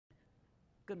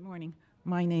Good morning.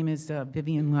 My name is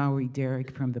Vivian Lowry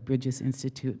Derrick from the Bridges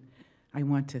Institute. I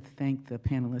want to thank the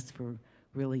panelists for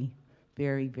really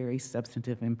very, very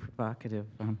substantive and provocative,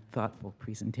 thoughtful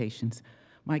presentations.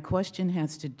 My question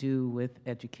has to do with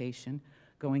education,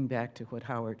 going back to what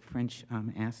Howard French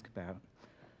asked about.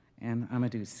 And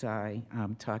Amadou Sy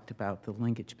talked about the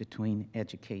linkage between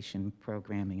education,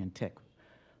 programming, and tech,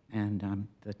 and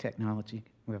the technology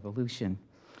revolution.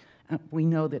 We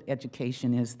know that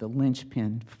education is the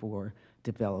linchpin for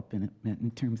development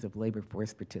in terms of labor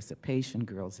force participation,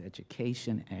 girls'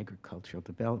 education, agricultural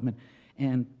development,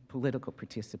 and political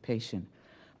participation.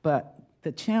 But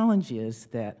the challenge is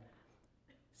that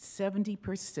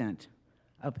 70%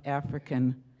 of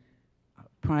African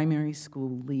primary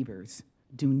school leavers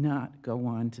do not go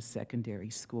on to secondary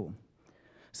school.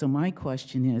 So my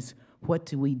question is, what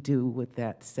do we do with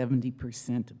that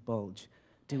 70% bulge?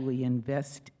 Do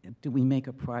we make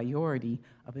a priority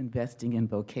of investing in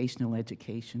vocational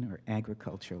education or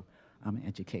agricultural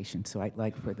education? So I'd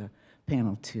like for the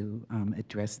panel to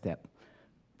address that,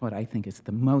 what I think is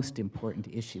the most important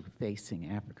issue facing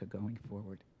Africa going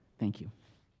forward. Thank you.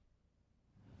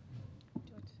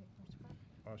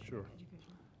 Sure.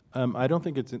 I don't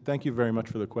think it's, thank you very much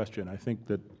for the question. I think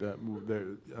that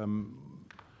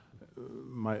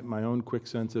my own quick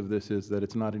sense of this is that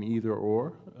it's not an either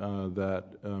or, that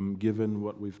given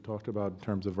what we've talked about in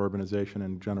terms of urbanization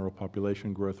and general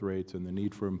population growth rates and the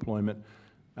need for employment,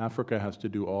 Africa has to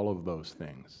do all of those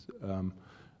things.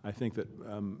 I think that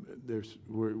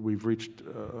we've reached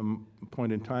a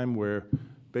point in time where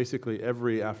basically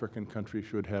every African country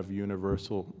should have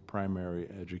universal primary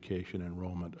education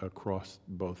enrollment across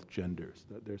both genders.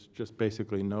 That there's just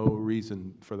basically no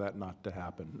reason for that not to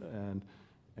happen.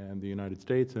 And the United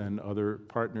States and other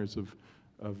partners of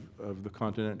the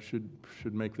continent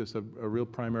should make this a real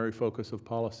primary focus of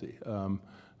policy.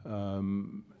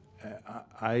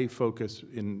 I focus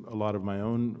in a lot of my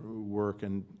own work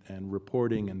and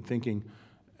reporting and thinking,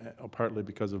 partly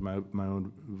because of my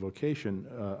own vocation,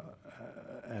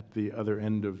 at the other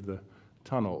end of the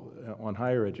tunnel on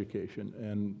higher education.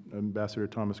 And Ambassador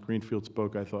Thomas Greenfield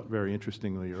spoke, I thought, very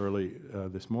interestingly early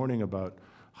this morning about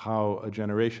how a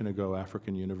generation ago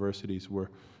African universities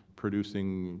were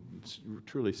producing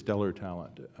truly stellar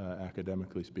talent,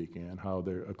 academically speaking, and how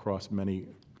they're across many,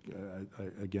 I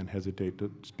again hesitate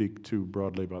to speak too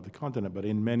broadly about the continent, but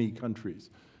in many countries,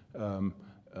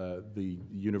 the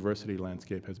university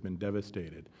landscape has been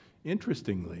devastated.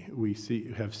 Interestingly, we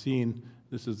have seen,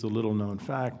 this is a little known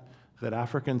fact, that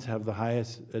Africans have the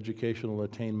highest educational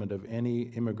attainment of any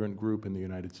immigrant group in the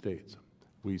United States.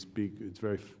 We speak, it's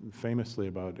very famously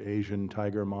about Asian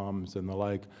tiger moms and the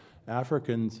like.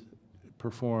 Africans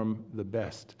perform the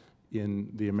best in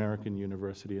the American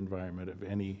university environment of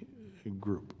any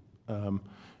group.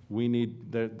 We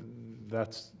need,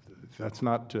 that's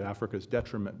not to Africa's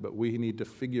detriment, but we need to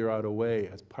figure out a way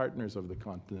as partners of the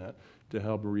continent to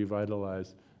help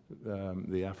revitalize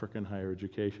the African higher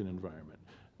education environment.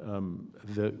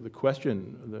 The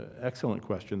question, the excellent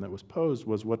question that was posed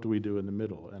was, what do we do in the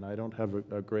middle? And I don't have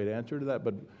a great answer to that,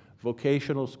 but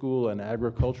vocational school and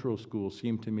agricultural school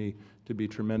seem to me to be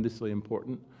tremendously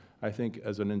important. I think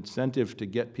as an incentive to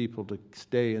get people to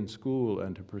stay in school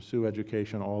and to pursue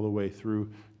education all the way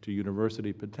through to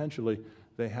university potentially,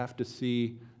 they have to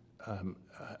see a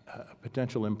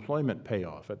potential employment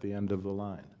payoff at the end of the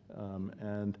line.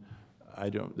 And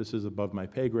this is above my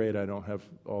pay grade. I don't have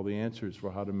all the answers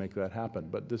for how to make that happen.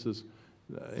 But this is,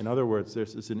 in other words,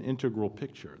 it's an integral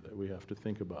picture that we have to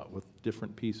think about with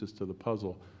different pieces to the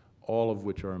puzzle, all of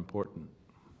which are important.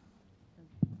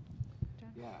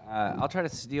 Yeah, I'll try to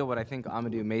steal what I think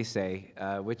Amadou may say,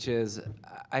 which is,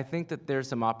 I think that there's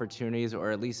some opportunities,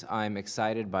 or at least I'm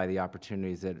excited by the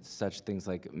opportunities that such things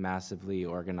like massively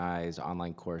organized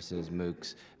online courses,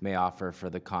 MOOCs, may offer for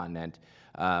the continent.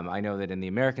 I know that in the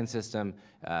American system,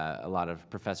 a lot of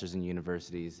professors and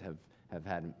universities have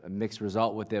had a mixed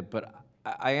result with it, but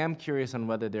I am curious on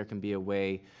whether there can be a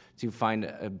way to find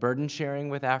a burden sharing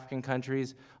with African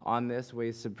countries on this,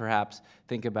 ways to perhaps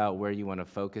think about where you want to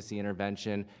focus the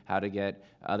intervention, how to get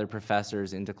other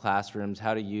professors into classrooms,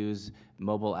 how to use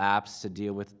mobile apps to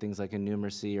deal with things like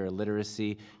numeracy or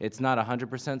literacy. It's not a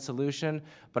 100% solution,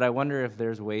 but I wonder if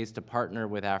there's ways to partner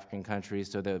with African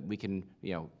countries so that we can,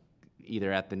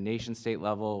 either at the nation-state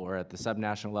level or at the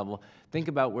subnational level, think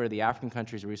about where the African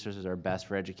countries' resources are best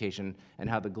for education and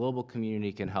how the global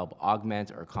community can help augment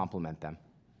or complement them.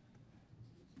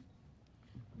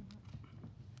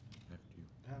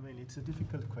 I mean, it's a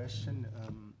difficult question,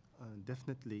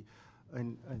 definitely.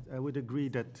 And I would agree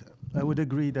that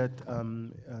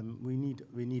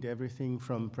we need everything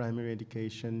from primary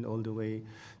education all the way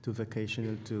to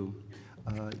vocational to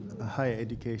higher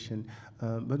education.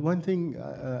 But one thing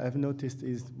I've noticed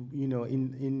is, you know,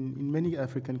 in many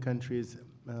African countries,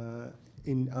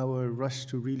 in our rush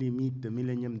to really meet the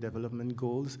Millennium Development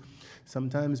Goals,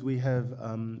 sometimes we have,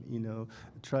 you know,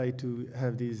 try to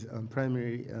have these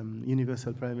primary,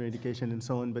 universal primary education and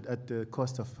so on, but at the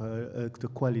cost of the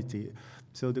quality.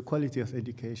 So the quality of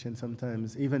education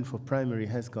sometimes, even for primary,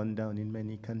 has gone down in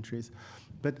many countries.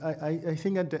 But I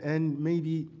think at the end,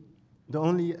 maybe the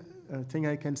only thing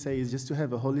I can say is just to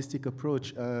have a holistic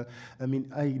approach. I mean,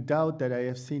 I doubt that I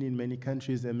have seen in many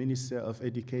countries a minister of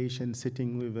education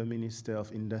sitting with a minister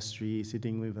of industry,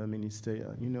 sitting with a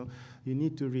minister, you know. You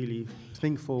need to really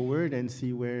think forward and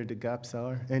see where the gaps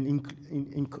are, and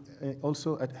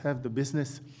also have the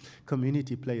business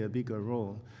community play a bigger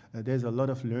role. There's a lot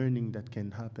of learning that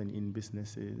can happen in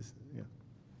businesses. Yeah.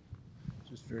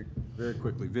 Just very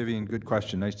quickly, Vivian, good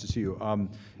question. Nice to see you.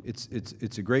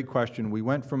 It's a great question. We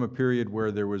went from a period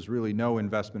where there was really no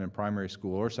investment in primary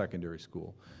school or secondary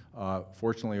school.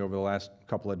 Fortunately, over the last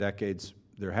couple of decades,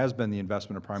 there has been the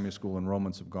investment in primary school.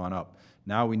 Enrollments have gone up.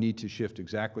 Now we need to shift,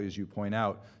 exactly as you point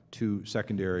out, to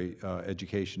secondary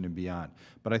education and beyond.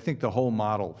 But I think the whole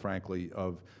model, frankly,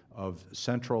 of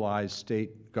centralized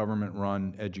state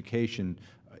government-run education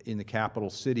in the capital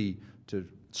city to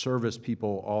service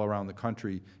people all around the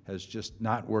country has just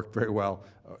not worked very well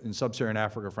in sub-Saharan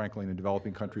Africa, frankly, and in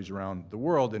developing countries around the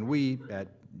world. And we at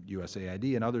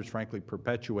USAID and others, frankly,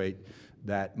 perpetuate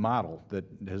that model that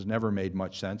has never made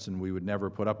much sense, and we would never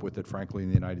put up with it, frankly, in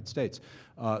the United States.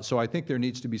 So I think there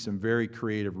needs to be some very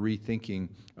creative rethinking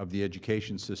of the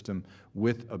education system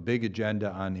with a big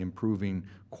agenda on improving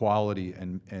quality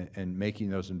and making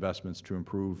those investments to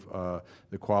improve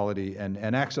the quality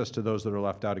and access to those that are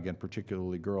left out, again,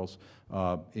 particularly girls,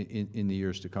 in the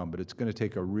years to come. But it's going to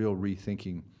take a real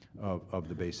rethinking of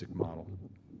the basic model.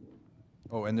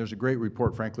 Oh, and there's a great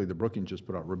report, frankly, that Brookings just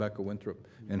put out, Rebecca Winthrop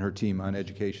and her team on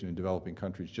education in developing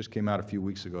countries, just came out a few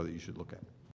weeks ago that you should look at.